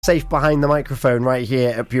safe behind the microphone right here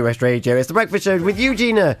at Pure West Radio. It's the Breakfast Show with you,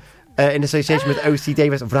 Gina, in association with OC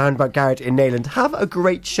Davis of Roundabout Garage in Neyland. Have a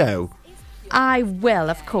great show. I will,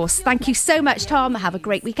 of course. Thank you so much, Tom. Have a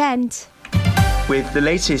great weekend. With the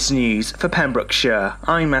latest news for Pembrokeshire,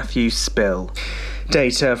 I'm Matthew Spill.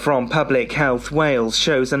 Data from Public Health Wales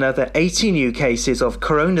shows another 80 new cases of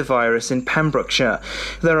coronavirus in Pembrokeshire.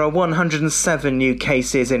 There are 107 new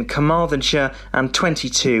cases in Carmarthenshire and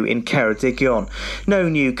 22 in Ceredigion. No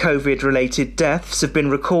new COVID-related deaths have been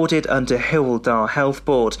recorded under Hywel Dda Health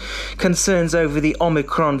Board. Concerns over the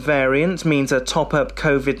Omicron variant means a top-up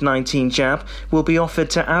COVID-19 jab will be offered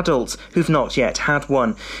to adults who've not yet had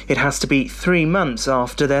one. It has to be 3 months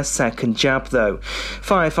after their second jab, though.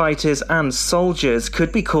 Firefighters and soldiers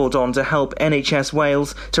could be called on to help NHS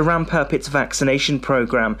Wales to ramp up its vaccination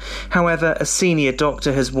programme. However, a senior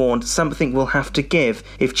doctor has warned something will have to give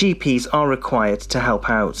if GPs are required to help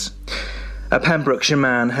out. A Pembrokeshire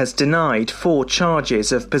man has denied 4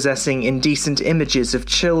 charges of possessing indecent images of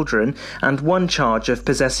children and 1 charge of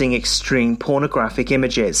possessing extreme pornographic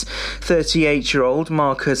images. 38-year-old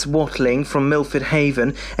Marcus Watling from Milford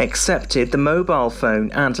Haven accepted the mobile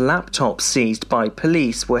phone and laptop seized by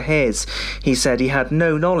police were his. He said he had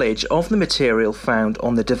no knowledge of the material found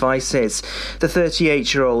on the devices. The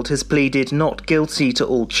 38-year-old has pleaded not guilty to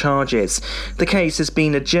all charges. The case has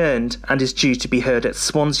been adjourned and is due to be heard at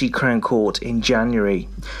Swansea Crown Court in January.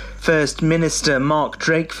 First Minister Mark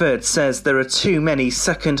Drakeford says there are too many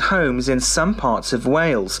second homes in some parts of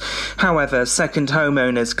Wales. However, second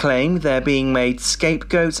homeowners claim they're being made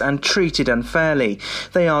scapegoats and treated unfairly.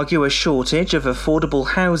 They argue a shortage of affordable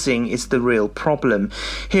housing is the real problem.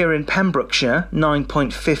 Here in Pembrokeshire,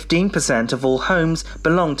 9.15% of all homes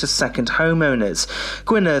belong to second homeowners.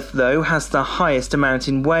 Gwynedd, though, has the highest amount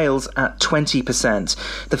in Wales at 20%.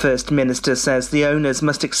 The First Minister says the owners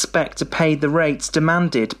must expect to pay the rates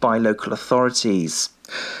demanded by local authorities.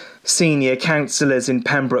 Senior councillors in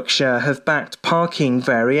Pembrokeshire have backed parking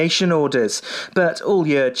variation orders, but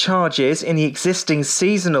all-year charges in the existing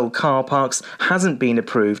seasonal car parks hasn't been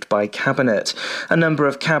approved by Cabinet. A number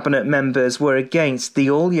of Cabinet members were against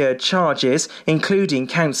the all-year charges, including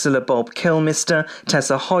Councillor Bob Kilmister,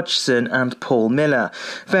 Tessa Hodgson and Paul Miller.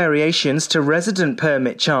 Variations to resident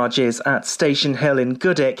permit charges at Station Hill in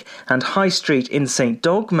Goodwick and High Street in St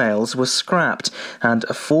Dogmaels were scrapped, and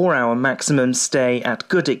a 4-hour maximum stay at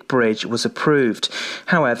Goodwick Bridge was approved.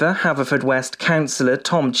 However, Haverfordwest councillor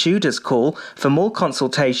Tom Tudor's call for more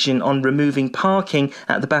consultation on removing parking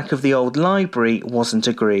at the back of the old library wasn't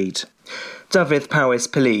agreed. Dyfed Powys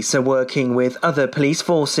Police are working with other police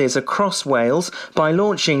forces across Wales by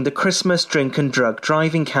launching the Christmas Drink and Drug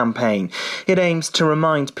Driving campaign. It aims to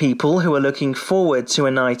remind people who are looking forward to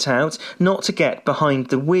a night out not to get behind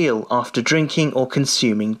the wheel after drinking or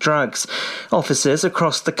consuming drugs. Officers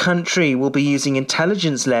across the country will be using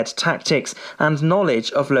intelligence-led tactics and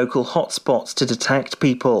knowledge of local hotspots to detect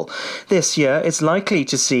people. This year is likely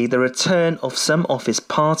to see the return of some office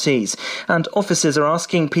parties, and officers are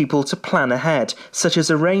asking people to plan ahead, such as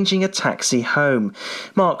arranging a taxi home.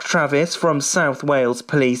 Mark Travis from South Wales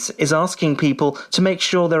Police is asking people to make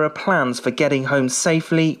sure there are plans for getting home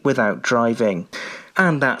safely without driving.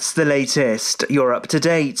 And that's the latest. You're up to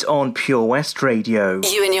date on Pure West Radio.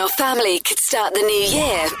 You and your family could start the new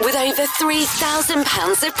year with over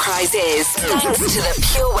 £3,000 of prizes. Thanks to the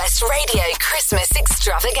Pure West Radio Christmas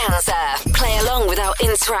Extravaganza. Play along with our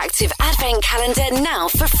interactive advent calendar now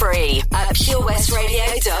for free at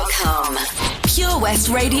purewestradio.com. Pure West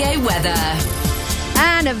Radio weather.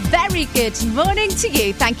 And a very good morning to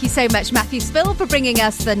you. Thank you so much, Matthew Spill, for bringing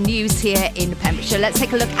us the news here in Pembrokeshire. Let's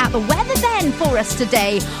take a look at the weather then for us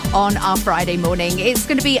today on our Friday morning. It's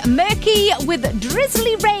going to be murky with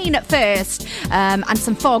drizzly rain at first and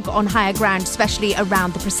some fog on higher ground, especially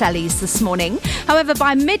around the Preseli's this morning. However,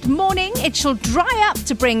 by mid-morning, it shall dry up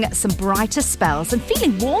to bring some brighter spells and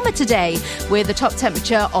feeling warmer today with a top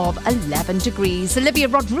temperature of 11 degrees. Olivia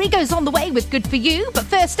Rodrigo's on the way with Good For You. But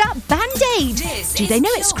first up, Band-Aid. Do they know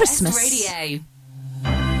it's Christmas? Radio.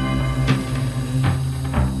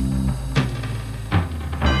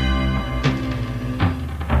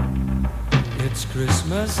 It's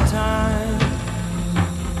Christmas time.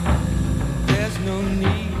 There's no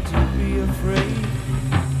need to be afraid.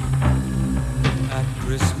 At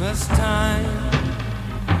Christmas time,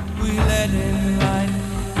 we let in light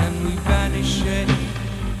and we banish shade.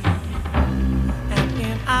 And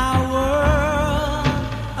in our world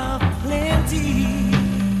of plenty,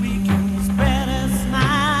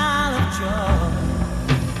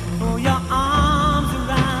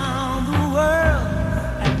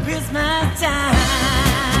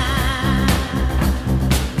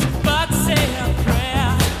 but say a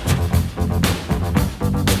prayer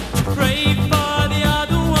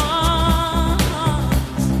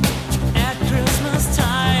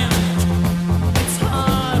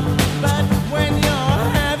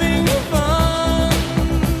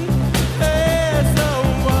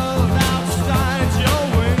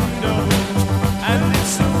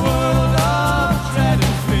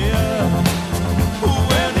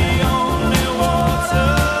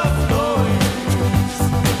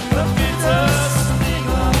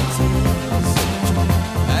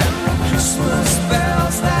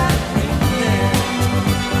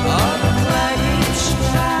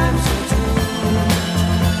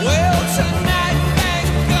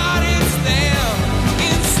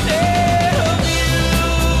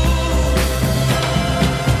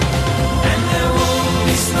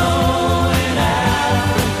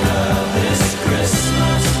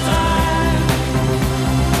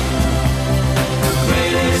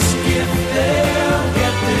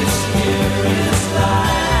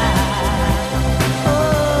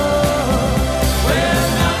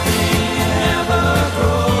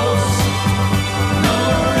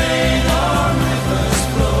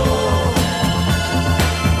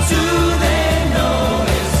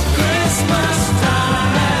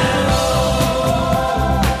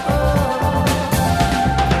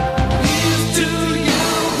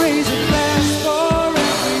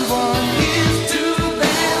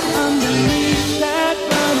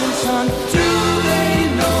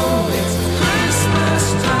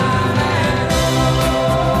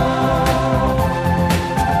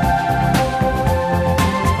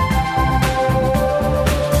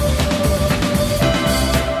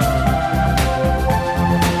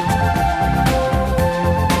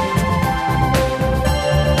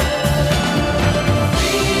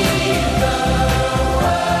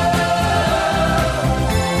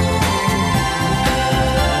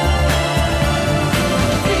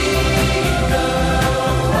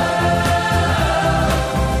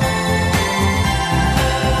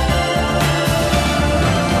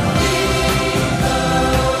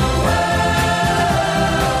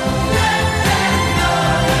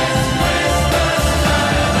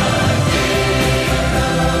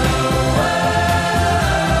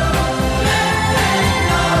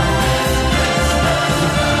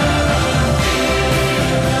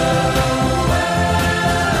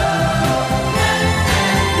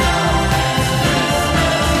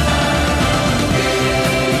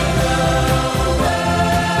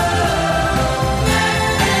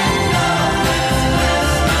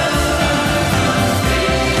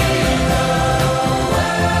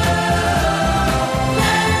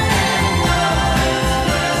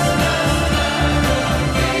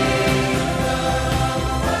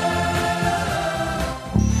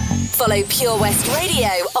Follow Pure West Radio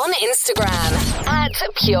on Instagram at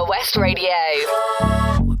Pure West Radio.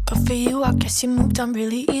 Good for you, I guess you moved on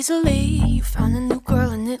really easily. You found a new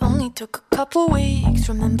girl and it only took a couple weeks.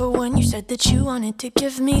 Remember when you said that you wanted to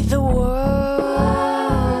give me the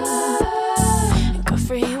world? And good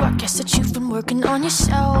for you, I guess that you've been working on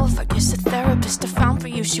yourself. I guess the therapist I found for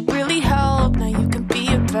you should really help. Now you can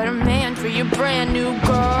be a better man for your brand new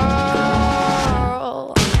girl.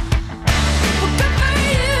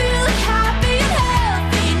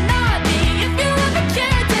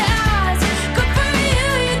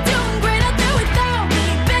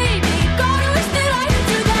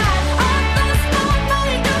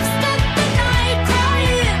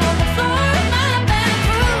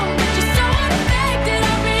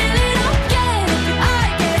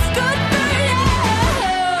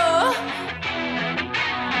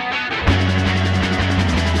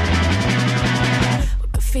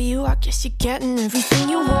 I guess you're getting everything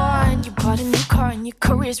you want. You bought a new car and your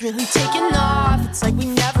career's really taking off. It's like we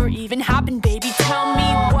never even happened, baby. Tell me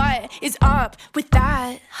what is up with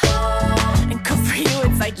that. And good for you,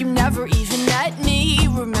 it's like you never even met me.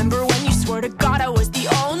 Remember when you swore to God I was the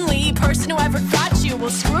only person who ever got you? Well,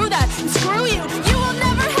 screw that and screw you. You will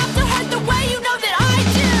never have to hurt the way you know that I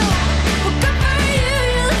do. Well, good for you,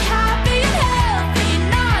 you look happy and healthy.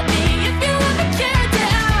 Not me, if you ever cared to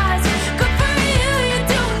ask. Good for you, you're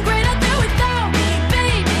doing great out there without me,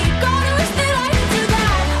 baby. God, I wish that I could do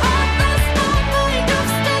that. All last night, I've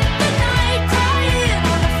spent the night crying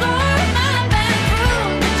on the floor of my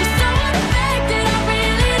bedroom. But you're so unaffected, I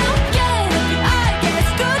really don't get it. But I guess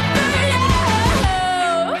good for you.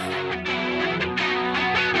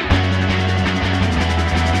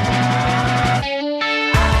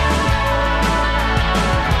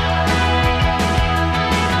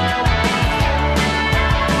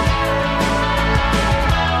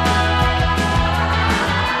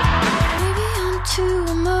 Maybe I'm too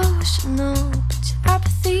emotional, but your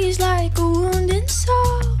apathy's like a wounded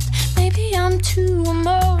soul. Maybe I'm too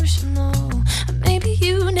emotional, and maybe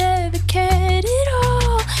you never cared at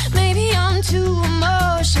all. Maybe I'm too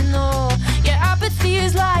emotional, your apathy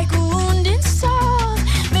is like a wounded soul.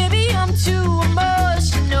 Maybe I'm too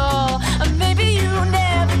emotional, and maybe you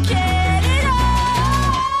never cared at all.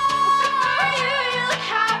 You look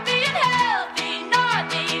happy and healthy, not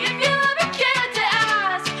me, if you ever cared to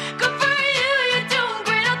ask. Good for you, you're doing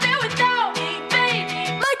great out there without me, baby.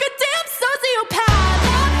 Like a damn sociopath.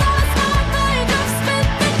 I've lost my mind, I've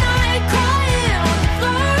spent the night crying on the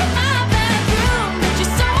floor of my bedroom. But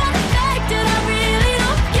you're so unaffected, I really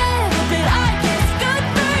don't get it. But I guess good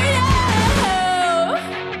for you.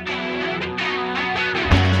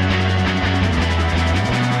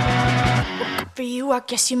 Good for you, I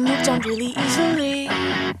guess you moved on really easily.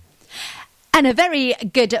 And a very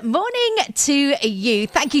good morning to you.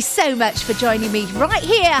 Thank you so much for joining me right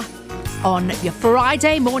here on your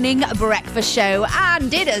Friday morning breakfast show.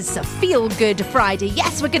 And it is a feel-good Friday.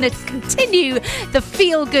 Yes, we're going to continue the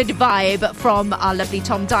feel-good vibe from our lovely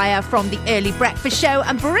Tom Dyer from the early breakfast show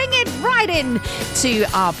and bring it right in to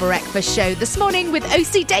our breakfast show this morning with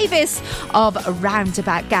OC Davis of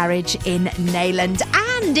Roundabout Garage in Neyland.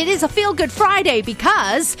 And it is a feel-good Friday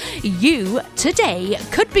because you today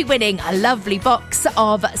could be winning a lovely box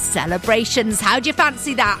of celebrations. How do you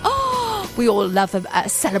fancy that? Oh, we all love a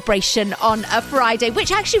celebration on a Friday,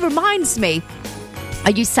 which actually reminds me,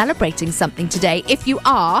 are you celebrating something today? If you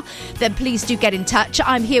are, then please do get in touch.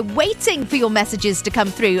 I'm here waiting for your messages to come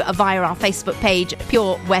through via our Facebook page,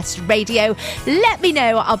 Pure West Radio. Let me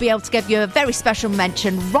know. I'll be able to give you a very special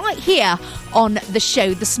mention right here on the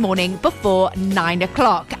show this morning before 9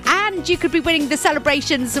 o'clock. And you could be winning the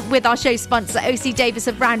celebrations with our show sponsor, OC Davis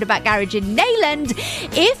of Roundabout Garage in Neyland,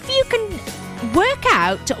 if you can work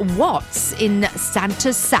out what's in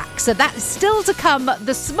Santa's sack. So that's still to come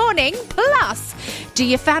this morning. Plus, do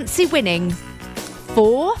you fancy winning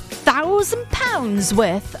 £4,000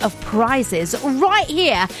 worth of prizes right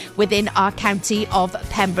here within our county of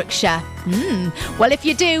Pembrokeshire? Well, if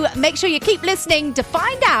you do, make sure you keep listening to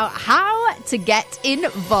find out how to get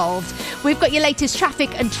involved. We've got your latest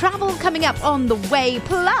traffic and travel coming up on the way.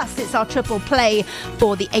 Plus, it's our triple play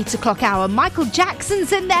for the 8 o'clock hour. Michael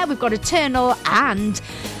Jackson's in there. We've got Eternal and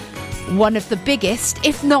one of the biggest,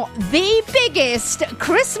 if not the biggest,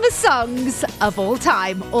 Christmas songs of all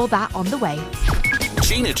time. All that on the way.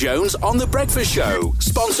 Gina Jones on The Breakfast Show,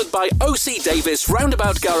 sponsored by OC Davis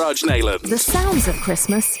Roundabout Garage Neyland. The sounds of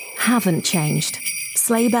Christmas haven't changed.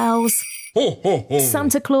 Sleigh bells, Ho, ho, ho.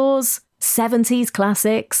 Santa Claus, 70s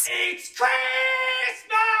classics. It's Christmas!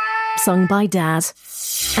 Sung by Dad.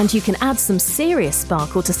 And you can add some serious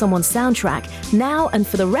sparkle to someone's soundtrack now and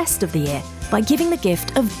for the rest of the year by giving the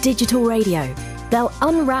gift of digital radio. They'll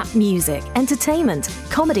unwrap music, entertainment,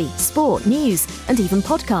 comedy, sport, news, and even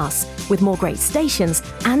podcasts, with more great stations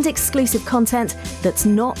and exclusive content that's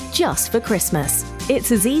not just for Christmas.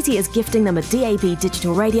 It's as easy as gifting them a DAB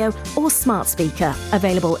digital radio or smart speaker,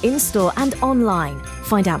 available in-store and online.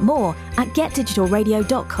 Find out more at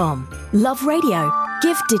getdigitalradio.com. Love radio.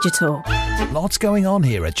 Give digital. Lots going on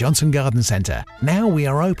here at Johnson Garden Centre. Now we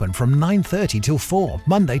are open from 9:30 till 4,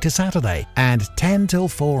 Monday to Saturday, and 10 till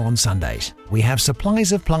 4 on Sundays. We have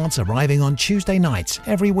supplies of plants arriving on Tuesday nights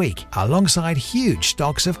every week, alongside huge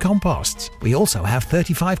stocks of composts. We also have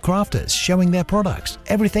 35 crafters showing their products,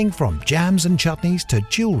 everything from jams and chutneys to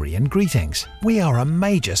jewellery and greetings. We are a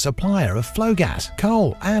major supplier of flow gas,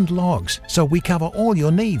 coal and logs, so we cover all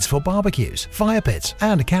your needs for barbecues, fire pits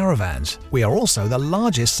and caravans. We are also the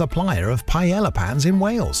largest supplier of paella pans in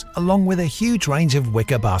Wales, along with a huge range of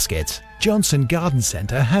wicker baskets. Johnson Garden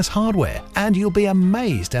Centre has hardware, and you'll be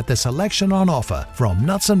amazed at the selection on offer, from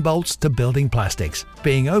nuts and bolts to building plastics.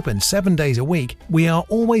 Being open 7 days a week, we are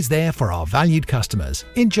always there for our valued customers.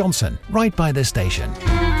 In Johnson, right by the station.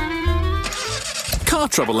 Car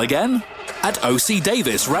trouble again? At OC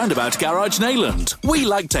Davis Roundabout Garage Neyland, we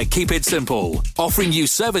like to keep it simple, offering you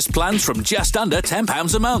service plans from just under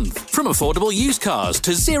 £10 a month. From affordable used cars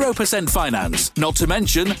to 0% finance, not to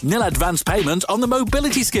mention nil advance payment on the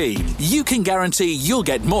mobility scheme. You can guarantee you'll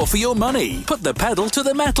get more for your money. Put the pedal to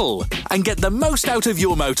the metal and get the most out of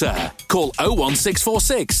your motor. Call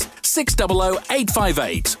 01646 600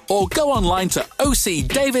 858 or go online to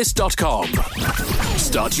ocdavis.com.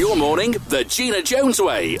 Start your morning the Gina Jones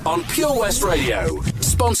way on Pure West Radio.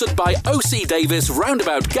 Sponsored by OC Davis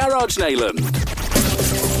Roundabout Garage Neyland.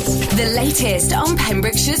 The latest on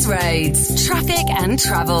Pembrokeshire's roads, traffic and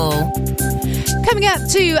travel. Coming up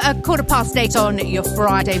to 8:15 on your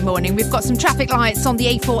Friday morning, we've got some traffic lights on the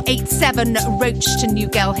A487 Roach to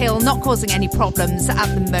Newgale Hill, not causing any problems at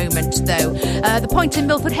the moment though. The point in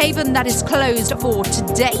Milford Haven, that is closed for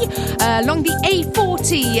today. Along the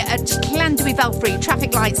A40 at Llandwy Felfrey,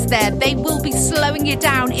 traffic lights there, they will be slowing you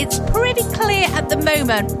down. It's pretty clear at the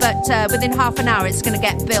moment, but within half an hour it's going to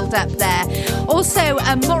get built up there. Also,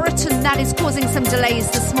 Moreton, that is causing some delays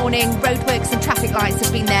this morning. Roadworks and traffic lights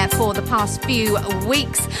have been there for the past few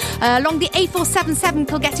weeks. Along the A477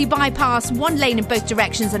 Kilgetty bypass, one lane in both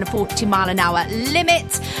directions and a 40-mile-an-hour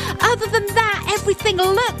limit. Other than that, everything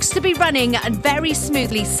looks to be running very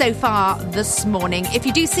smoothly so far this morning. If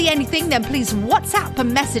you do see anything, then please WhatsApp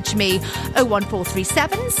and message me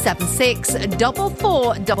 01437 76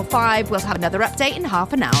 4455. We'll have another update in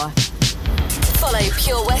half an hour. Follow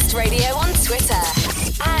Pure West Radio on Twitter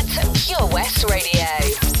at Pure West Radio.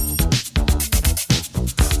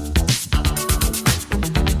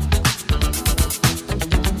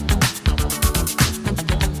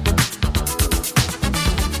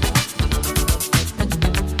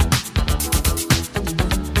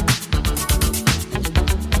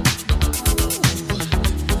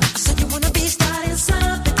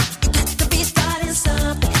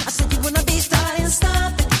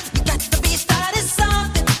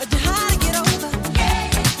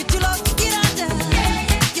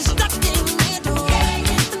 Get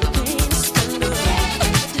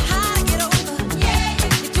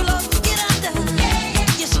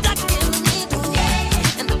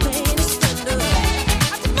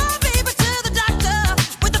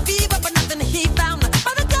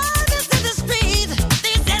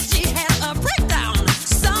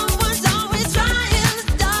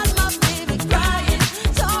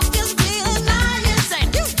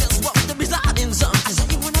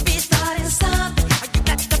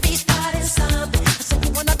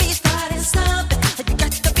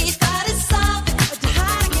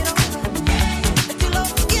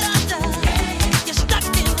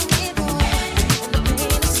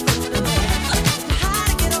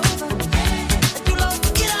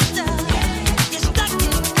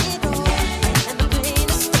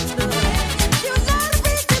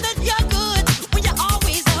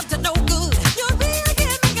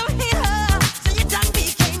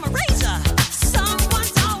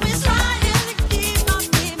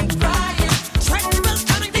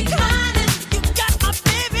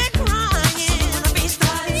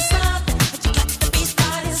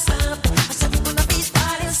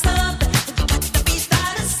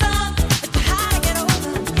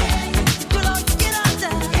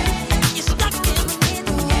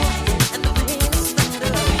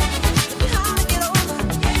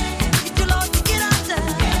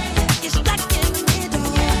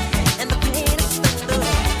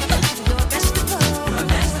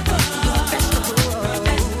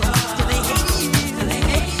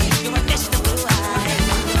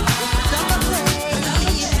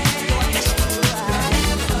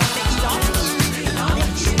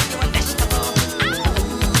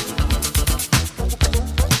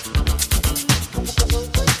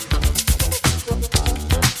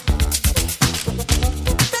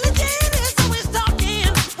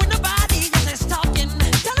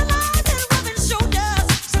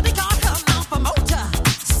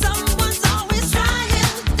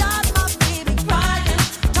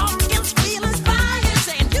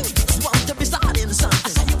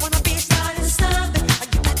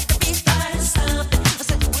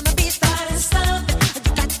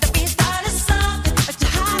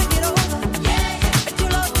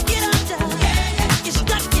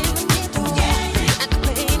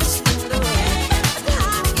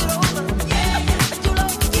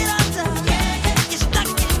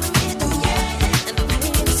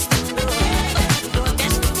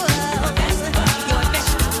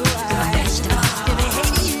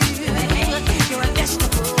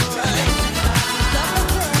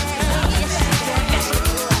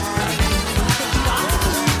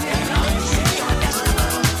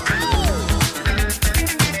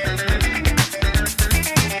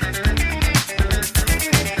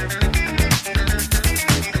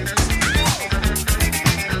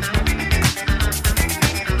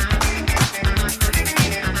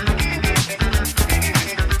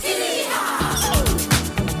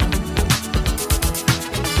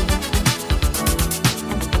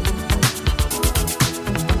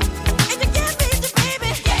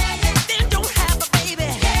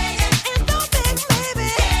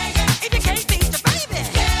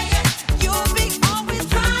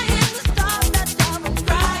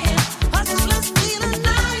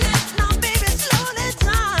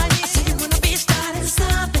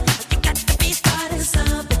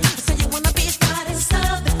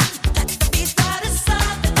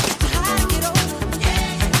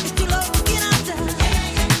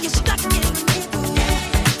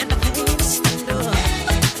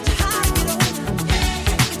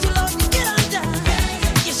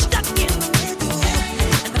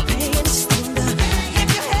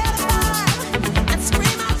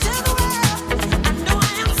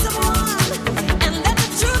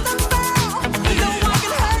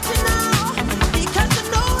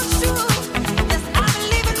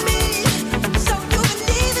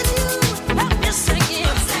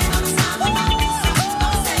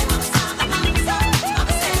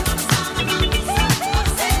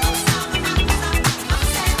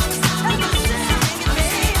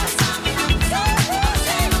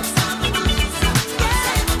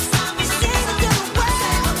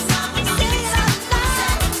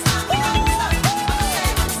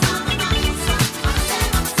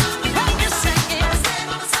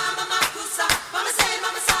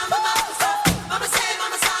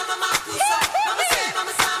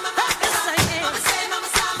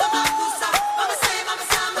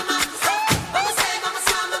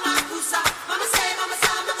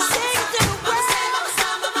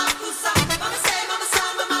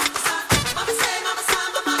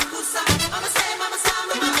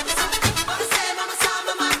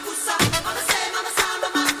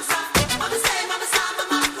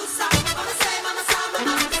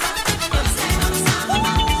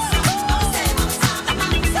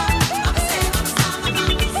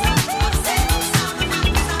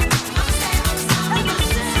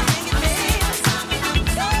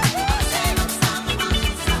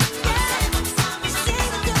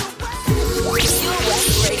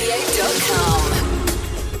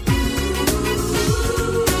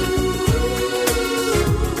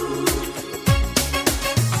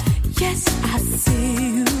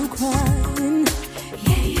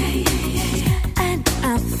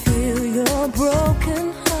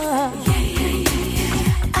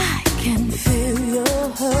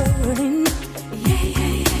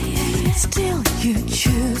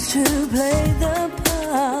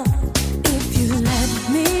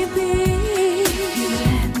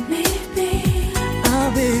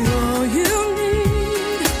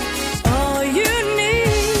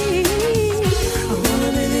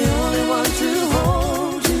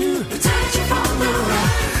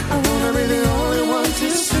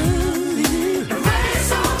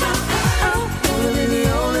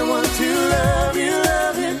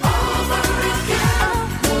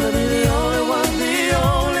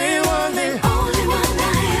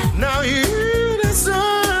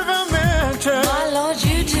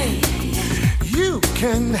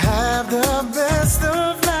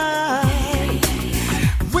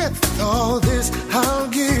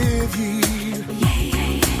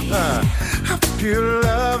pure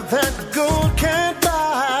love that gold can't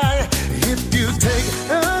buy. If you take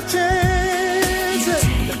a chance,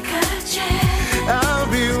 I'll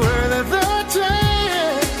be worth the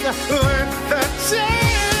chance, worth the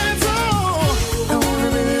chance. Oh, I wanna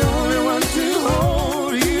be the only one to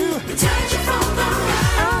hold you, touch you from the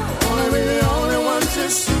right. I wanna be the only one to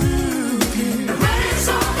soothe you, raise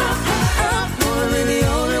all the pain. I wanna be the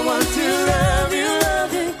only one to love you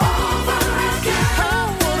over again. I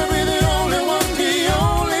wanna be the only one, the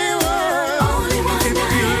only one. If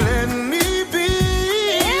you let me be,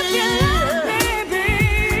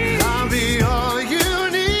 I'll be all you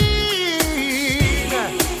need.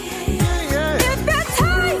 Yeah, yeah. If you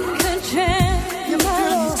take a chance, You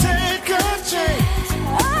can take a chance.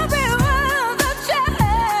 I'll be worth a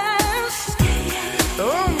chance.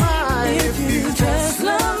 Oh my, if you just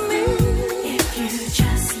love me,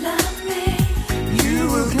 you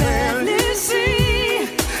will gladly see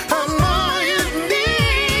I'm all you need.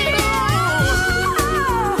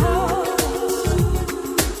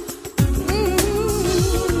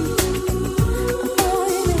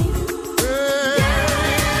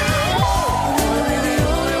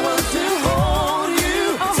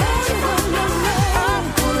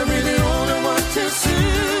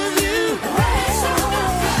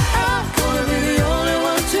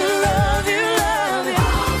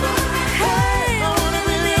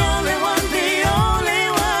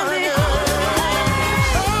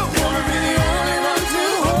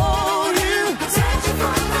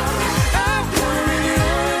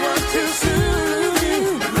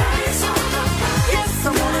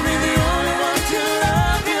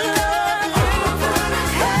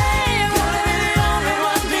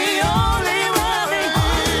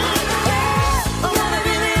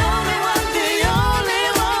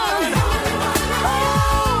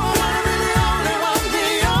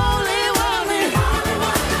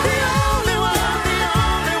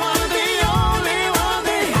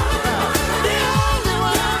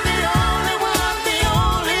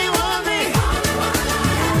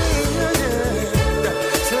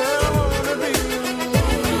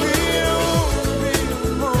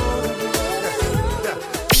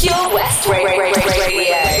 Pure West Radio.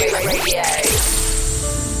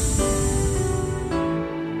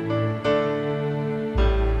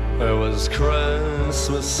 It was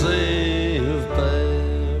Christmas Eve,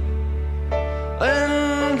 babe,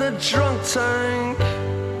 in the drunk tank.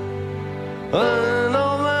 An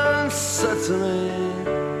old man said to me,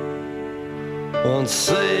 won't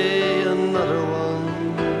see another one.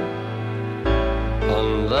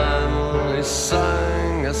 And then he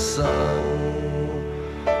sang a song,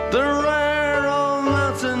 the rare old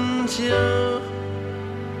mountain dew.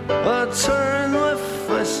 I turned my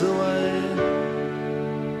face away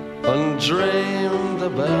and dreamed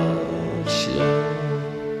about you.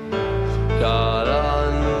 Got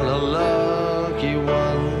on a lucky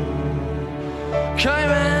one,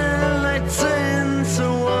 came in 18 to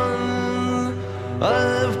 1.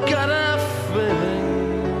 I've got a feeling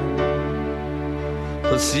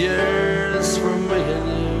it's years for me and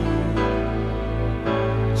you.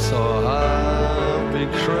 So happy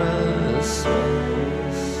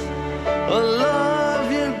Christmas, I love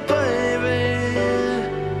you, baby.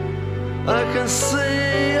 I can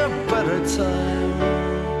see a better time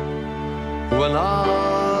when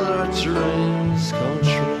all our dreams come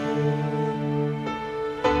true.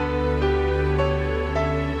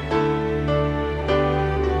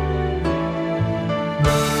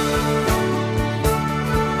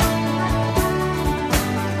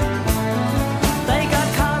 They got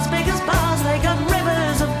cars big as bars, they got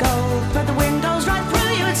rivers of gold, but the windows right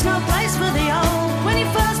through you, it's no place for the old. When you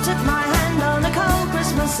first took my hand on a cold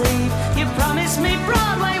Christmas Eve, you promised me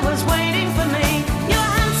Broadway was waiting for me. You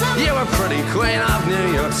were handsome, You were pretty queen of New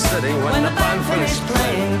York City. When the band finished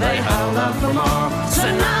playing, they held out for more.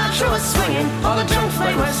 Sinatra was swinging, all the drunks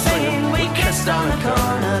they were singing. We kissed on the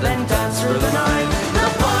corner, then danced through the night. The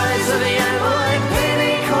boys of the NYPD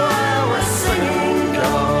choir were singing, go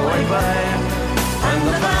away, babe. And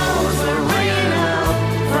the bells were ringing out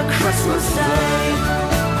for Christmas Day.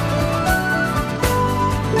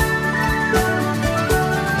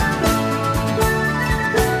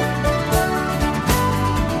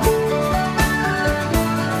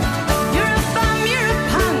 You're a bum, you're a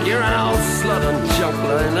punk, You're an old slut and junk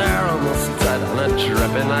lying there almost dead on a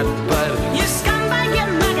drip in that bed. you scumbag, you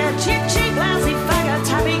maggot, you cheap, lousy fag.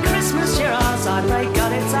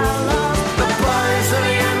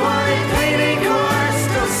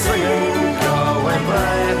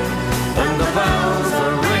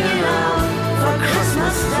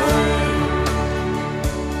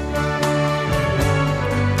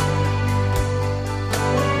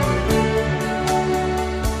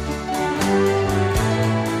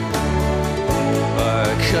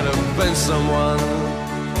 finding someone.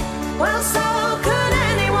 Well, so could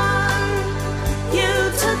anyone.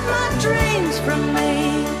 You took my dreams from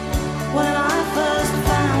me when I first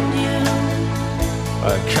found you.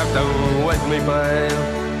 I kept them with me, babe.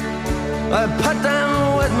 I put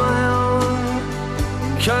them with my own.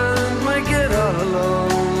 Can't make it all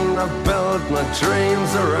alone. I built my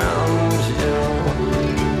dreams around you.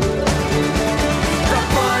 The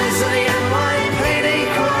boys of the NYPD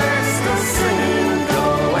chorus are singing "Go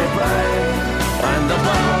Away, Babe," and the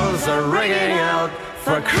bells are ringing out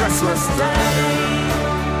for Christmas Day.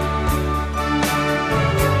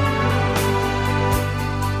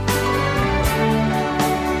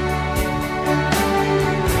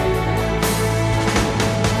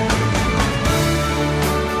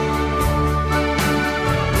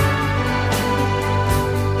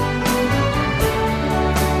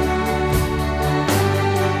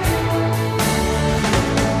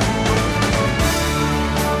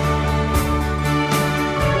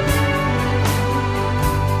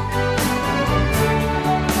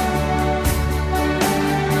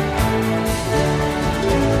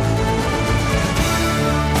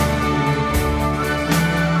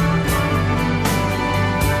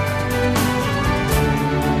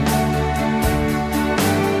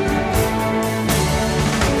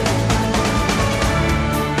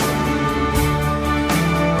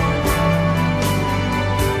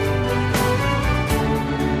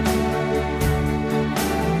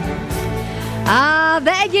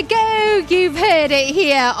 There you go. You've heard it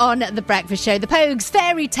here on The Breakfast Show. The Pogues,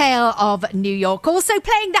 Fairy Tale of New York. Also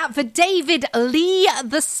playing that for David Lee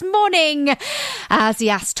this morning as he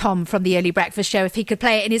asked Tom from the Early Breakfast Show if he could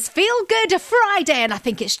play it in his Feel Good Friday. And I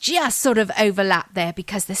think it's just sort of overlapped there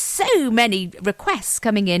because there's so many requests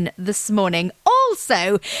coming in this morning.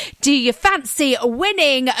 Also, do you fancy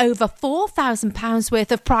winning over £4,000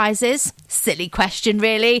 worth of prizes? Silly question,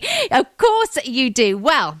 really. Of course you do.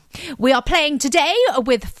 Well, we are playing today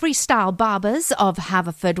with Freestyle Barbers of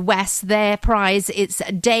Haverfordwest. Their prize, it's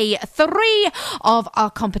day 3 of our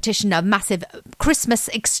competition, a massive Christmas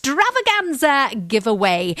extravaganza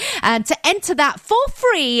giveaway. And to enter that for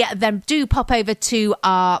free, then do pop over to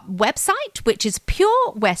our website, which is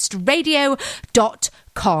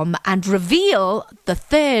purewestradio.com, and reveal the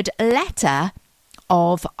third letter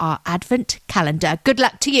of our Advent calendar. Good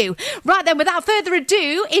luck to you. Right then, without further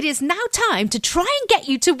ado, it is now time to try and get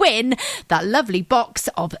you to win that lovely box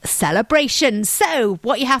of celebrations. So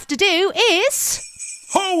what you have to do is...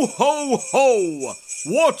 Ho, ho, ho!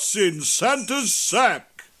 What's in Santa's sack?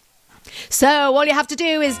 So all you have to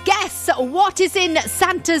do is guess what is in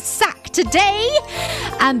Santa's sack today,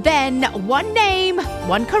 and then one name,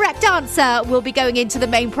 one correct answer will be going into the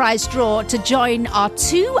main prize draw to join our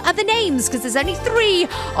 2 other names, because there's only 3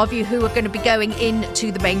 of you who are going to be going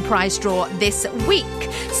into the main prize draw this week.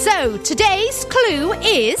 So today's clue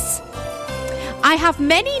is, I have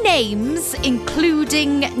many names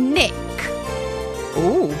including Nick.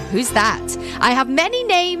 Ooh, who's that? I have many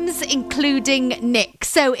names, including Nick.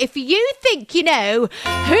 So if you think you know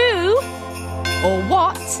who or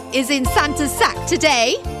what is in Santa's sack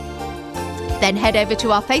today, then head over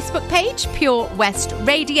to our Facebook page, Pure West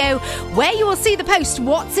Radio, where you will see the post,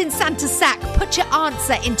 What's in Santa's Sack? Put your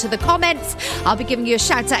answer into the comments. I'll be giving you a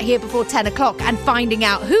shout out here before 10 o'clock and finding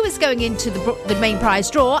out who is going into the main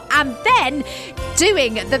prize draw, and then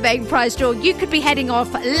doing the main prize draw. You could be heading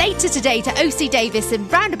off later today to OC Davis in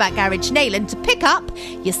Roundabout Garage, Neyland, to pick up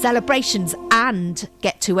your celebrations and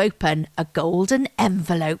get to open a golden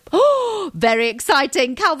envelope. Oh, very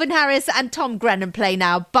exciting. Calvin Harris and Tom Grennan play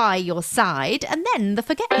now by your side, and then the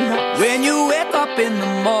Forget-Me-Nots. When you wake up in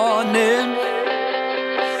the morning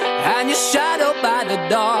and you're shadowed by the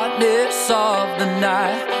darkness of the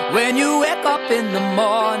night, when you wake up in the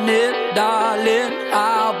morning, darling,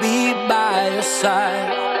 I'll be by your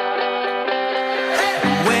side.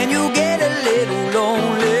 When you get a little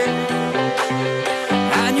lonely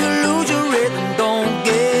and you lose your rhythm, don't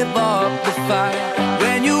give up the fight.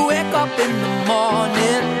 When you wake up in the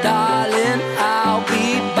morning, darling, I'll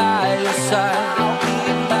be by your side. I'll be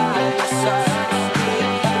by your side.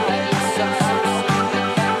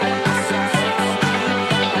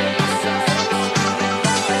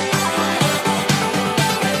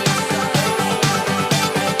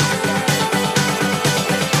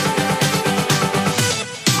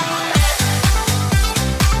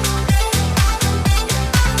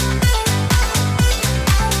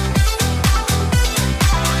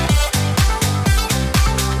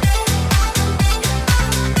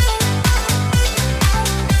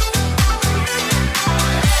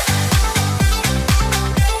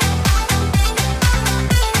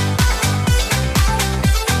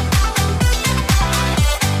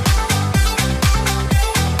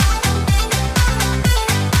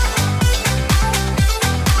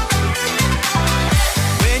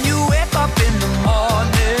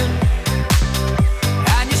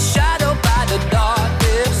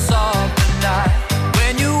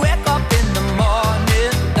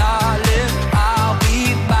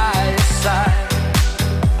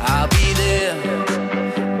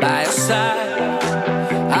 your side.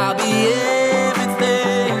 I'll be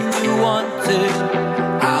everything you wanted.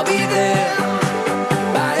 I'll be there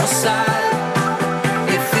by your side.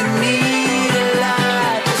 If you need a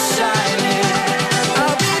light to shine in,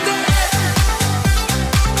 I'll be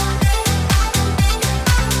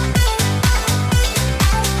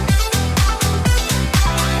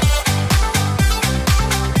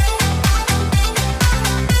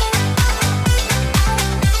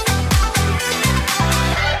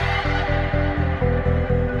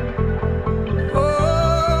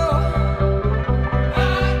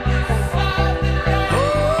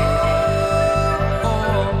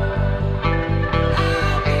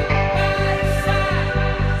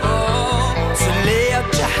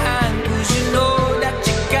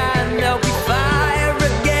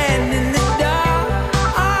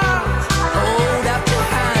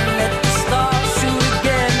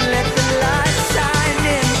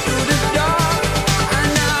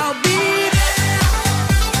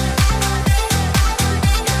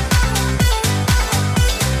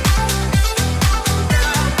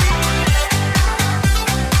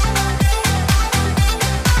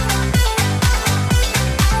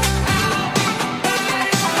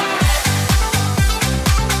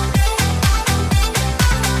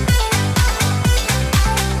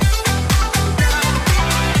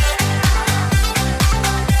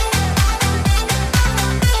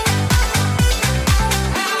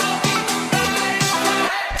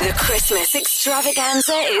Christmas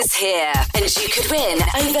extravaganza is here, and you could win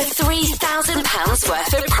over £3,000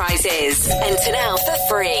 worth of prizes. Enter now for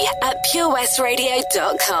free at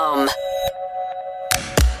purewestradio.com.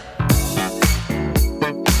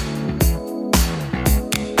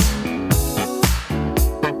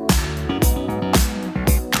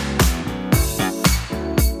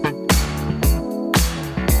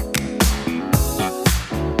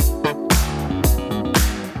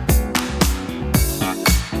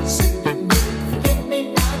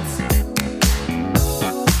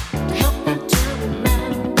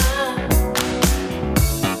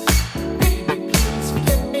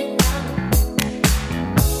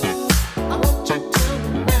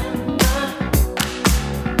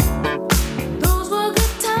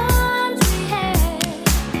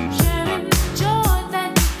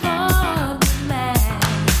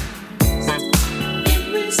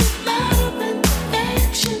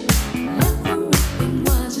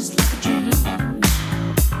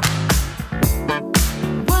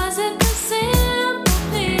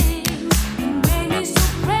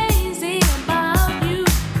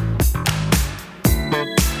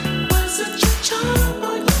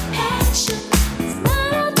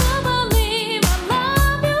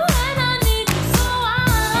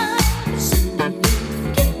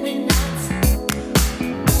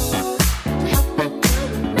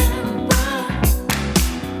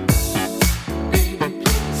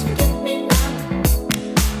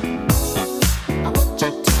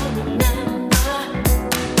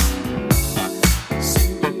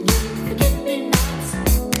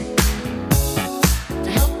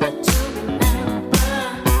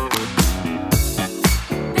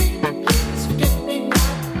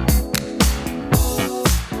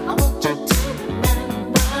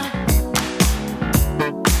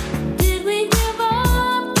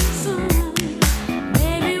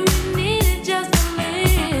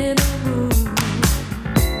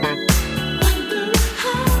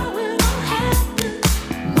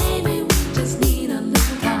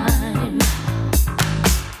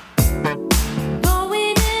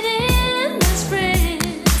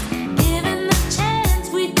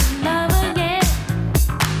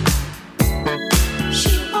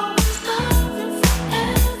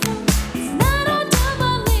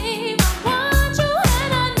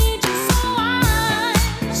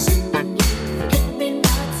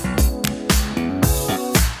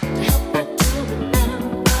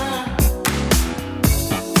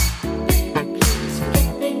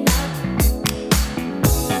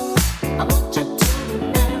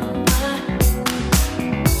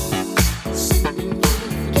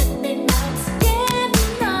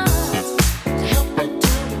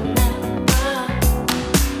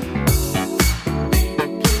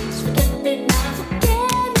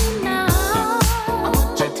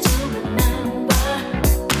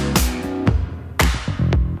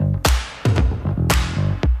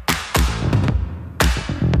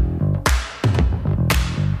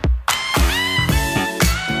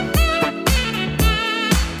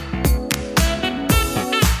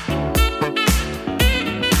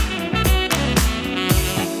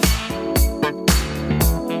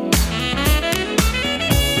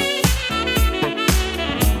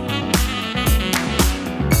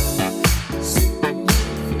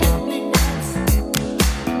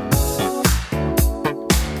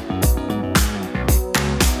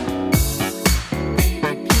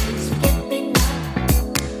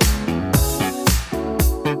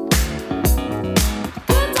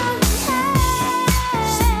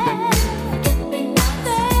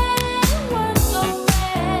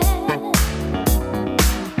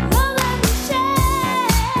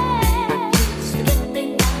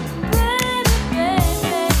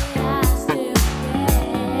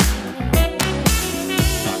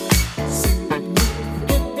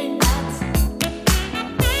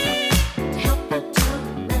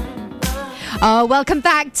 Oh, welcome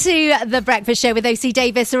back to The Breakfast Show with OC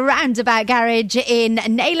Davis, Roundabout Garage in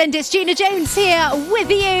Neyland. It's Gina Jones here with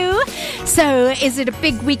you. So, is it a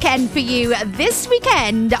big weekend for you this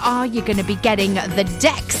weekend? Are you going to be getting the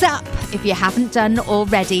decks up if you haven't done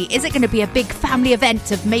already? Is it going to be a big family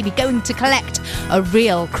event of maybe going to collect a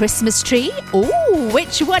real Christmas tree? Ooh,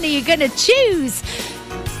 which one are you going to choose?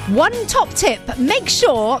 One top tip, make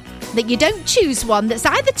sure that you don't choose one that's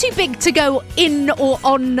either too big to go in or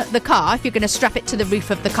on the car if you're going to strap it to the roof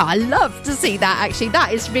of the car. I love to see that, actually.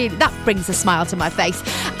 That brings a smile to my face.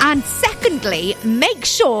 And secondly, make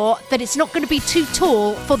sure that it's not going to be too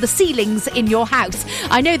tall for the ceilings in your house.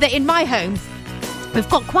 I know that in my home, we've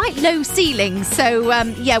got quite low ceilings, so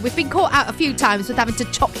we've been caught out a few times with having to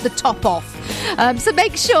chop the top off. So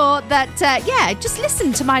make sure that, just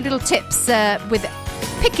listen to my little tips with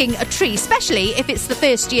picking a tree, especially if it's the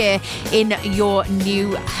first year in your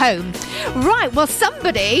new home. Right, well,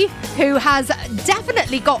 somebody who has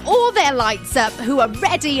definitely got all their lights up, who are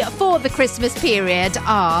ready for the Christmas period,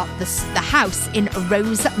 are the house in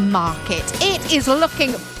Rose Market. It is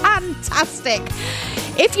looking fantastic.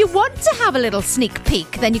 If you want to have a little sneak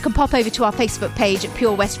peek, then you can pop over to our Facebook page at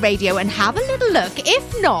Pure West Radio and have a little look.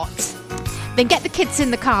 If not, then get the kids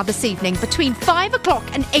in the car this evening between 5 o'clock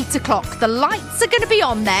and 8 o'clock. The lights are going to be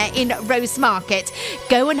on there in Rose Market.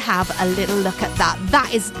 Go and have a little look at that.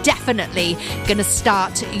 That is definitely going to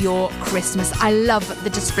start your Christmas. I love the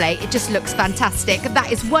display. It just looks fantastic.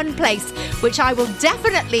 That is one place which I will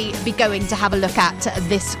definitely be going to have a look at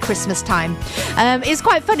this Christmas time. It's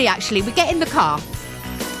quite funny, actually. We get in the car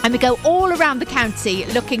and we go all around the county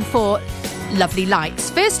looking for lovely lights.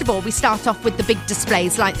 First of all, we start off with the big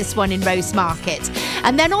displays like this one in Rose Market,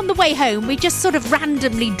 and then on the way home we just sort of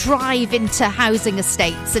randomly drive into housing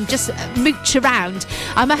estates and just mooch around.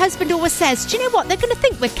 My husband always says, do you know what, they're going to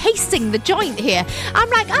think we're casing the joint here. I'm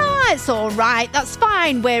like, it's all right, that's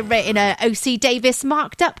fine, we're in a OC Davis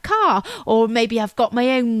marked up car, or maybe I've got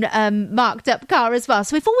my own marked up car as well.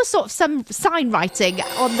 So we've always sort of some sign writing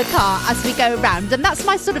on the car as we go around, and that's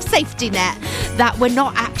my sort of safety net, that we're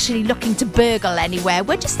not actually looking to burgle anywhere.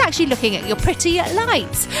 We're just actually looking at your pretty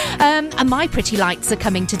lights. And my pretty lights are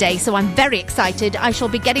coming today, so I'm very excited. I shall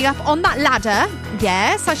be getting up on that ladder.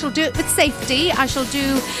 Yes, I shall do it with safety. I shall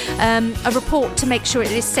do a report to make sure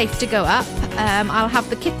it is safe to go up. I'll have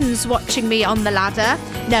the kittens watching me on the ladder.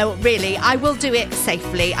 No, really, I will do it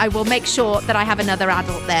safely. I will make sure that I have another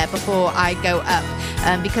adult there before I go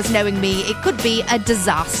up, because knowing me, it could be a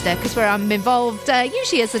disaster, because where I'm involved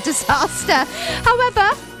usually is a disaster. However,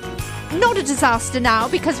 not a disaster now,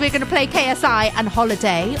 because we're going to play KSI and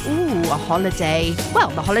Holiday. Ooh, a holiday. Well,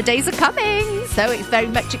 the holidays are coming, so it's very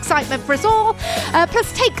much excitement for us all.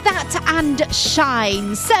 Plus Take That and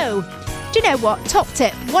Shine. So, do you know what? Top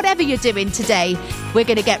tip, whatever you're doing today, we're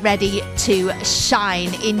going to get ready to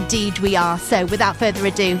shine. Indeed we are. So, without further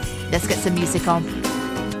ado, let's get some music on.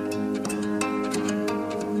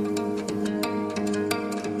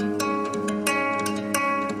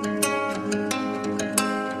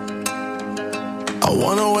 I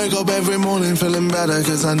wanna wake up every morning feeling better,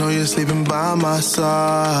 cause I know you're sleeping by my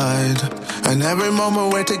side. And every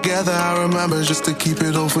moment we're together, I remember just to keep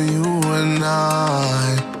it all for you and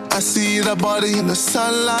I see that body in the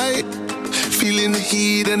sunlight, feeling the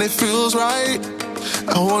heat and it feels right.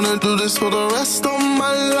 I wanna do this for the rest of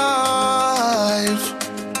my life.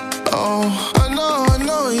 Oh, I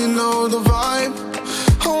know, you know the vibe.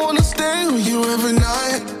 I wanna stay with you every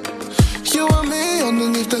night. You and me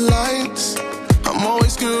underneath the lights. I'm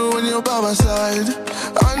always good when you're by my side.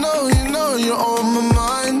 I know, you know, you're on my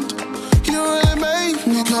mind. You really make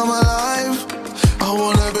me come alive. I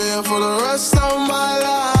wanna be here for the rest of my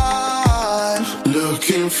life.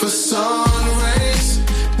 Looking for sun rays,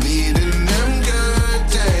 needing them good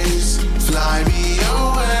days. Fly me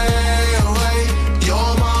away, away,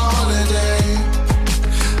 you're my holiday.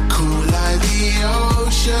 Cool like the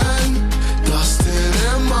ocean, lost in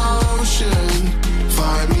emotion.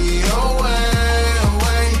 Find me away.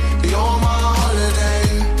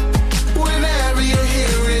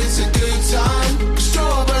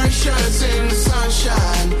 Shirts in the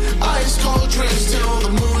sunshine, ice cold drinks till the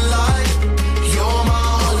moonlight. You're my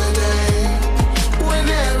holiday.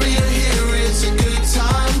 Whenever you're here, it's a good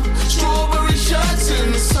time. Strawberry shirts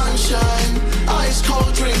in the sunshine, ice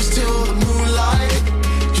cold drinks till the moonlight.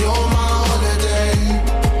 You're my holiday.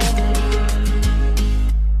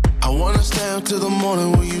 I wanna stay up till the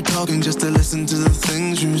morning with you talking, just to listen to the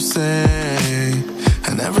things you say.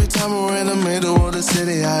 And every time we're in the middle of the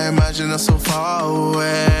city, I imagine us so far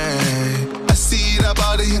away. I see that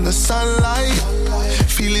body in the sunlight,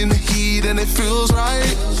 feeling the heat and it feels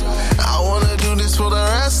right. I wanna do this for the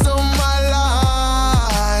rest of my life.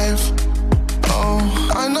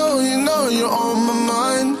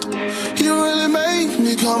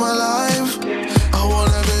 my life. I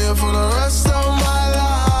wanna be here for the rest of my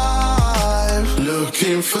life.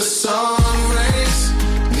 Looking for sun rays,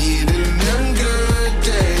 needing them good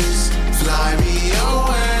days. Fly me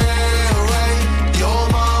away, away. You're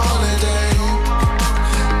my holiday.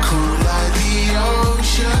 Cool like the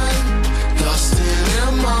ocean, lost in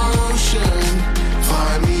emotion.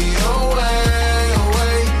 Find me away,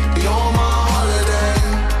 away. You're my holiday.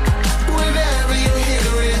 Whenever you're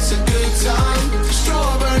here, it's a good time.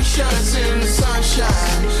 Strawberry shirts in the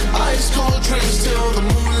sunshine, ice cold drinks till the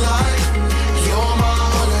moonlight. You're my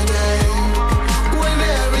holiday.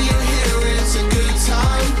 Whenever you're here, it's a good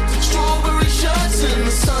time. Strawberry shirts in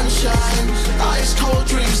the sunshine, ice cold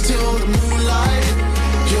drinks till the moonlight.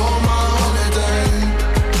 You're my holiday.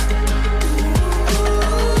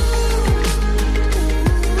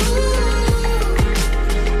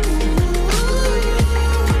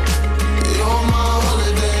 You're my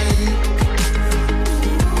holiday.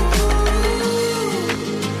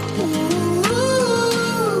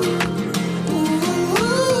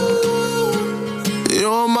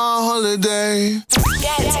 You're my holiday.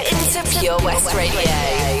 Get into Pure West Radio.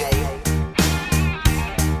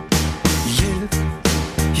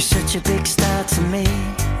 You're such a big star to me.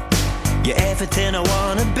 You're everything I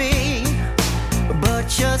wanna be, but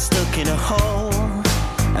you're stuck in a hole,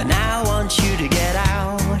 and I want you to get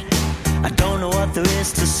out. I don't know what there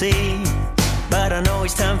is to see, but I know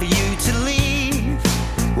it's time for you to leave.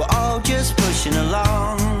 We're all just pushing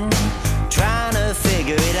along, trying to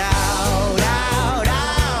figure it out, out,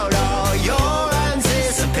 out. All your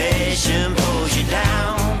anticipation pulls you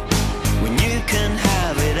down when you can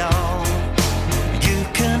have it all. You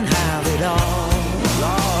can have it all.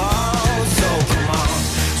 Oh, so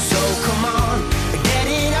come on, get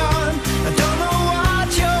it on. I don't know what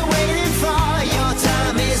you're waiting for. Your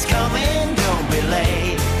time is coming, don't be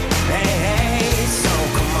late. Hey, hey, so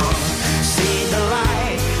come on, see the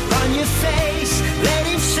light on your face. Let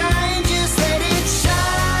it shine, just let it shine.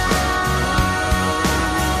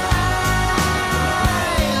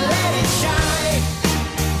 Let it shine.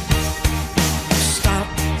 Stop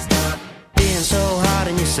being so hard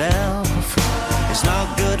on yourself. It's not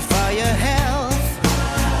good for your health.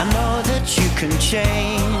 I know that you can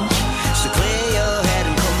change, so clear your head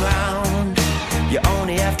and come round. You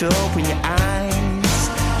only have to open your eyes.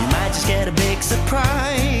 You might just get a big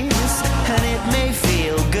surprise, and it may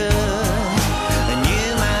feel good, and you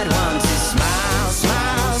might want to smile,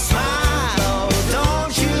 smile, smile. Oh,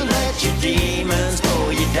 don't you let your demons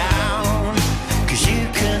pull you down, 'cause you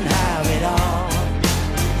can have it all.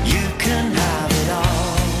 You can have it all.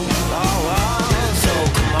 Oh, oh, so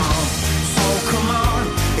come on,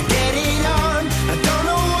 get it on. I don't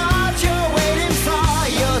know what you're waiting for.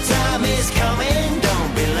 Your time is coming,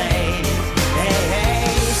 don't be late. Hey, hey,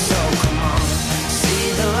 so come on, see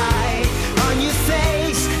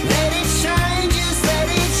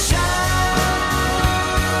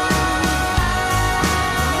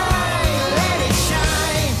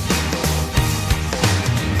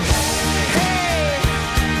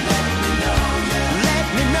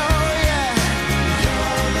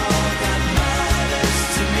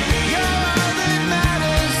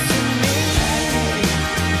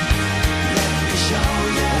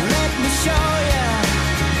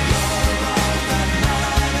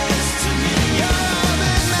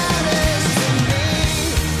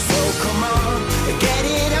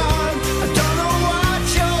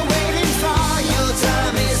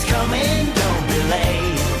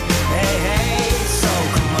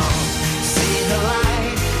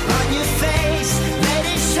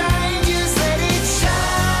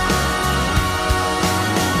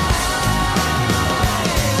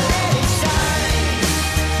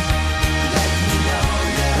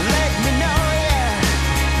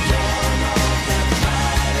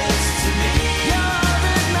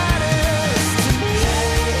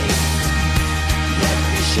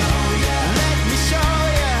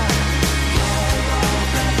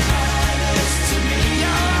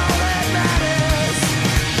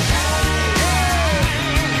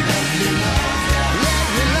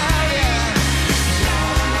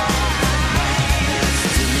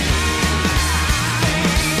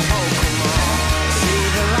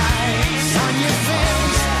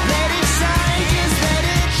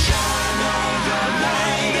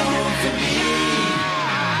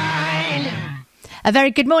A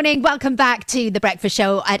very good morning. Welcome back to The Breakfast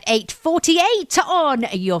Show at 8:48 on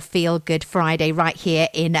your Feel Good Friday right here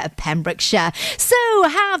in Pembrokeshire. So,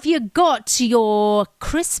 have you got your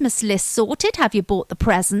Christmas list sorted? Have you bought the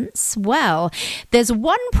presents? Well, there's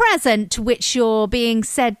one present which you're being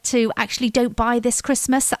said to actually don't buy this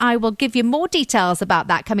Christmas. I will give you more details about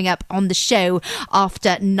that coming up on the show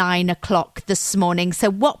after 9 o'clock this morning.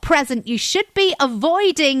 So, what present you should be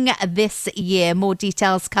avoiding this year? More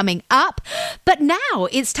details coming up. But now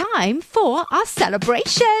it's time for our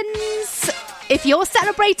celebrations. If you're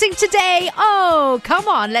celebrating today, oh, come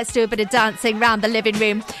on, let's do a bit of dancing round the living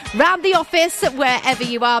room, round the office, wherever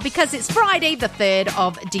you are, because it's Friday, the 3rd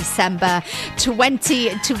of December,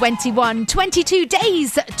 2021, 22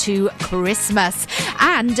 days to Christmas,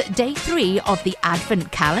 and day 3 of the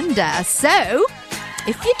Advent calendar. So,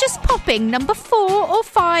 if you're just popping number 4 or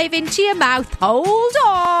 5 into your mouth, hold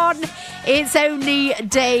on. It's only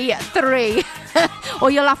day 3. Or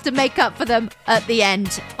you'll have to make up for them at the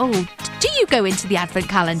end. Oh, do you go into the Advent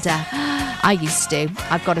calendar? I used to.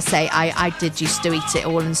 I've got to say, I did used to eat it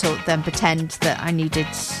all and sort of then pretend that I needed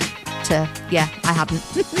to, I hadn't.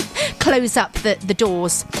 Close up the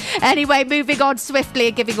doors. Anyway, moving on swiftly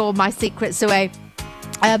and giving all my secrets away.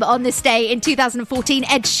 On this day in 2014,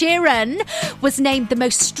 Ed Sheeran was named the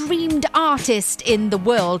most streamed artist in the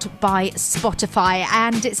world by Spotify.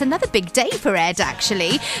 And it's another big day for Ed,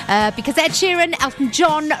 actually, because Ed Sheeran, Elton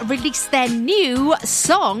John released their new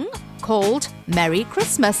song called Merry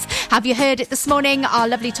Christmas. Have you heard it this morning? Our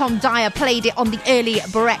lovely Tom Dyer played it on the early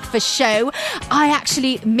breakfast show. I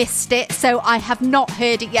actually missed it, so I have not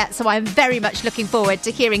heard it yet, so I'm very much looking forward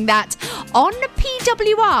to hearing that on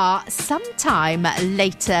PWR sometime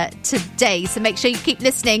later today. So make sure you keep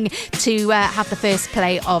listening to have the first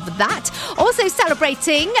play of that. Also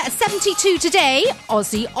celebrating 72 today,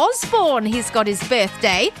 Ozzy Osbourne. He's got his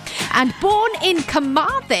birthday. And born in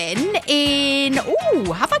Carmarthen in...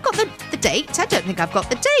 Oh, have I got the date? I don't think I've got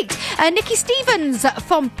the date. Nikki Stevens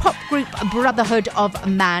from pop group Brotherhood of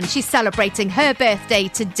Man. She's celebrating her birthday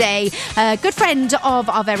today. Good friend of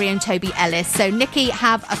our very own Toby Ellis. So Nikki,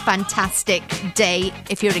 have a fantastic day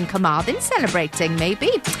if you're in Carmarthen celebrating, maybe.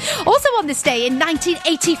 Also on this day in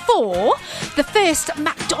 1984, the first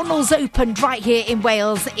McDonald's opened right here in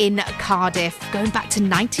Wales in Cardiff. Going back to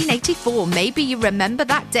 1984. Maybe you remember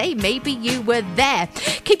that day. Maybe you were there.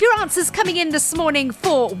 Keep your answers coming in this morning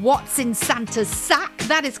for What's in Santa's Sack.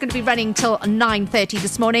 That is going to be running till 9:30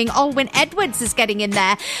 this morning. Olwyn Edwards is getting in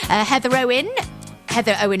there. Heather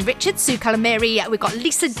Owen Richards, Sue Calamari. We've got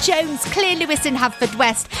Lisa Jones, Claire Lewis in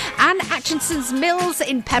Haverfordwest, Anne Atchinson's Mills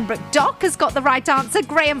in Pembroke Dock has got the right answer.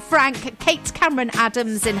 Graham Frank, Kate Cameron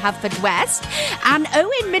Adams in Haverfordwest, and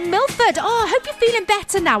Owen in Milford. Oh, I hope you're feeling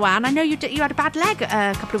better now, Anne. I know you had a bad leg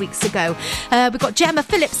a couple of weeks ago. We've got Gemma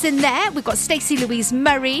Phillips in there. We've got Stacey Louise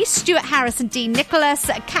Murray, Stuart Harris and Dean Nicholas,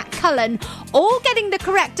 Kat Cullen, all getting the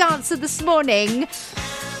correct answer this morning.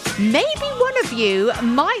 Maybe one of you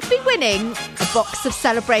might be winning a box of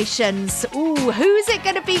celebrations. Ooh, who's it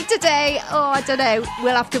going to be today? Oh, I don't know.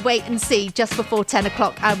 We'll have to wait and see. Just before 10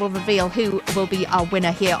 o'clock, I will reveal who will be our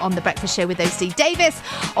winner here on The Breakfast Show with OC Davis.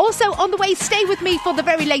 Also, on the way, stay with me for the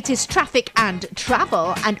very latest traffic and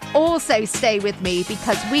travel. And also stay with me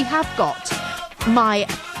because we have got my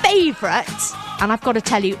favourite, and I've got to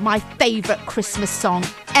tell you, my favourite Christmas song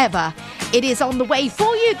ever. It is on the way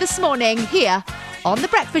for you this morning here on The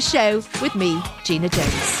Breakfast Show with me, Gina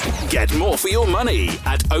Jones. Get more for your money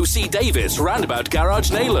at OC Davis Roundabout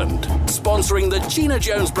Garage Neyland. Sponsoring the Gina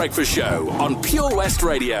Jones Breakfast Show on Pure West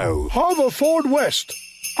Radio. Haverfordwest,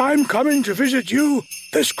 I'm coming to visit you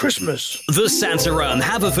this Christmas. The Santa Run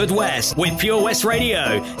Haverfordwest with Pure West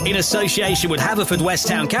Radio in association with Haverfordwest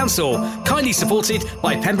Town Council, kindly supported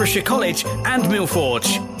by Pembrokeshire College and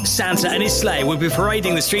Millforge. Santa and his sleigh will be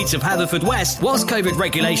parading the streets of Haverfordwest. Whilst COVID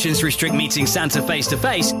regulations restrict meeting Santa face to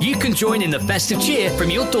face, you can join in the festive cheer from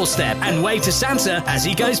your doorstep and wave to Santa as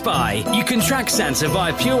he goes by. You can track Santa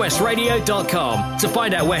via purewestradio.com to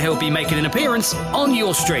find out where he'll be making an appearance on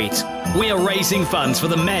your street. We are raising funds for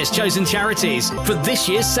the Mayor's chosen charities for this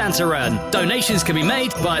year's Santa Run. Donations can be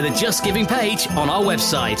made via the Just Giving page on our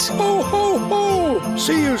website. Ho, ho, ho!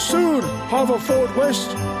 See you soon,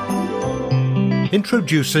 Haverfordwest.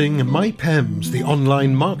 Introducing MyPems, the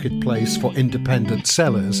online marketplace for independent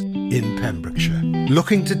sellers in Pembrokeshire.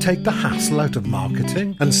 Looking to take the hassle out of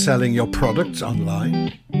marketing and selling your products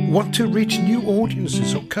online? Want to reach new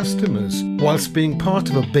audiences or customers whilst being part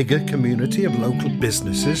of a bigger community of local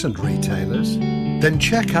businesses and retailers? Then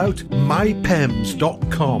check out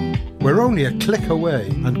mypems.com. We're only a click away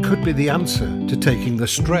and could be the answer to taking the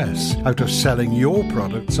stress out of selling your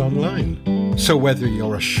products online. So whether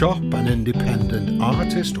you're a shop, an independent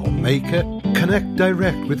artist or maker, connect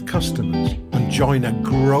direct with customers and join a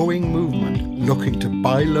growing movement looking to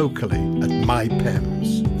buy locally at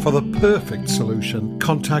MyPems. For the perfect solution,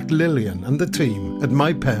 contact Lillian and the team at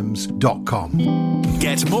mypems.com.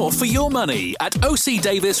 Get more for your money at OC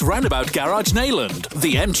Davis Roundabout Garage Neyland,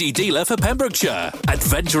 the MG dealer for Pembrokeshire.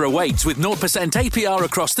 Adventure awaits with 0% APR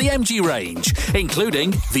across the MG range, including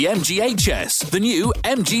the MG HS, the new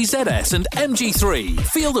MG ZS and MG3.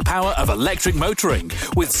 Feel the power of electric motoring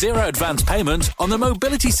with zero advance payment on the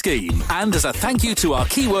mobility scheme. And as a thank you to our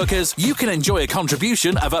key workers, you can enjoy a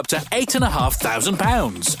contribution of up to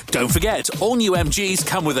 £8,500. Don't forget, all new MGs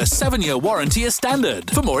come with a 7-year warranty as standard.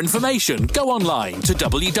 For more information, go online to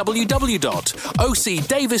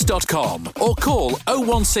www.ocdavis.com or call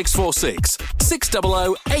 01646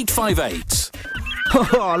 600 858.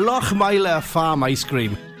 Oh, Lochmeyler Farm Ice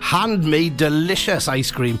Cream. Handmade delicious ice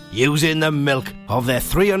cream using the milk of their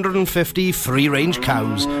 350 free-range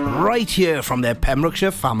cows right here from their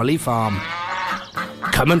Pembrokeshire family farm.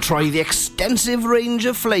 Come and try the extensive range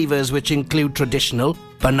of flavours which include traditional,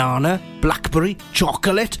 banana, blackberry,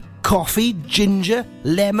 chocolate, coffee, ginger,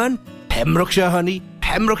 lemon, Pembrokeshire honey,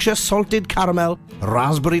 Pembrokeshire salted caramel,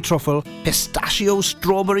 raspberry truffle, pistachio,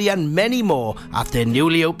 strawberry and many more at their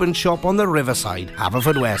newly opened shop on the Riverside,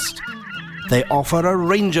 Haverfordwest. They offer a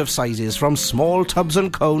range of sizes from small tubs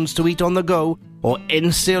and cones to eat on the go or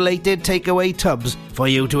insulated takeaway tubs for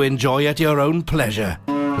you to enjoy at your own pleasure.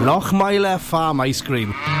 Lochmeyler Farm Ice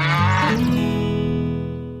Cream.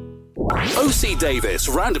 OC Davis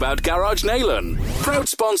Roundabout Garage Neyland, proud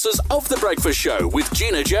sponsors of The Breakfast Show with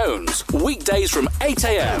Gina Jones, weekdays from 8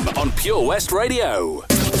 a.m. on Pure West Radio.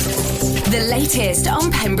 The latest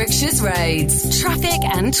on Pembrokeshire's roads, traffic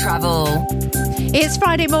and travel. It's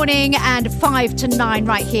Friday morning and 5 to 9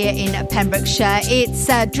 right here in Pembrokeshire. It's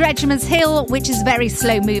Dredgeman's Hill, which is very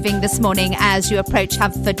slow moving this morning as you approach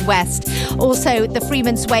Haverfordwest. Also, the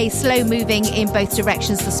Freeman's Way, slow moving in both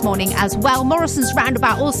directions this morning as well. Morrison's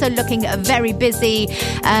Roundabout also looking very busy.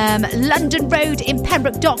 London Road in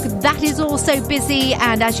Pembroke Dock, that is also busy.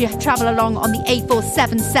 And as you travel along on the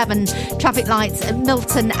A477, traffic lights at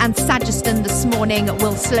Milton and Sageston this morning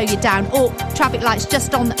will slow you down. Or traffic lights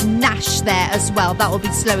just on Nash there as well. That will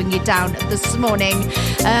be slowing you down this morning.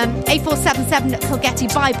 A477 Kilgetty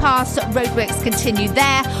Bypass, roadworks continue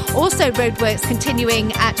there. Also roadworks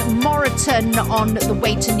continuing at Moreton on the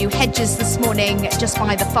way to New Hedges this morning, just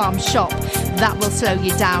by the farm shop. That will slow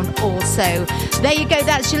you down also. There you go,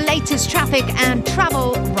 that's your latest traffic and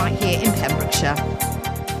travel right here in Pembrokeshire.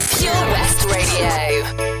 Pure West Radio.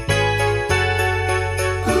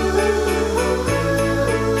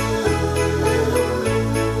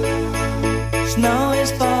 Snow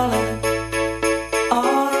is falling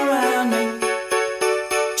all around me.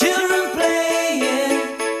 Children playing,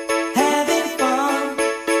 having fun.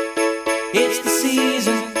 It's the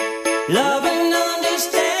season, love and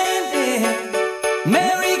understanding.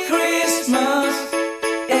 Merry Christmas,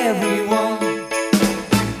 everyone.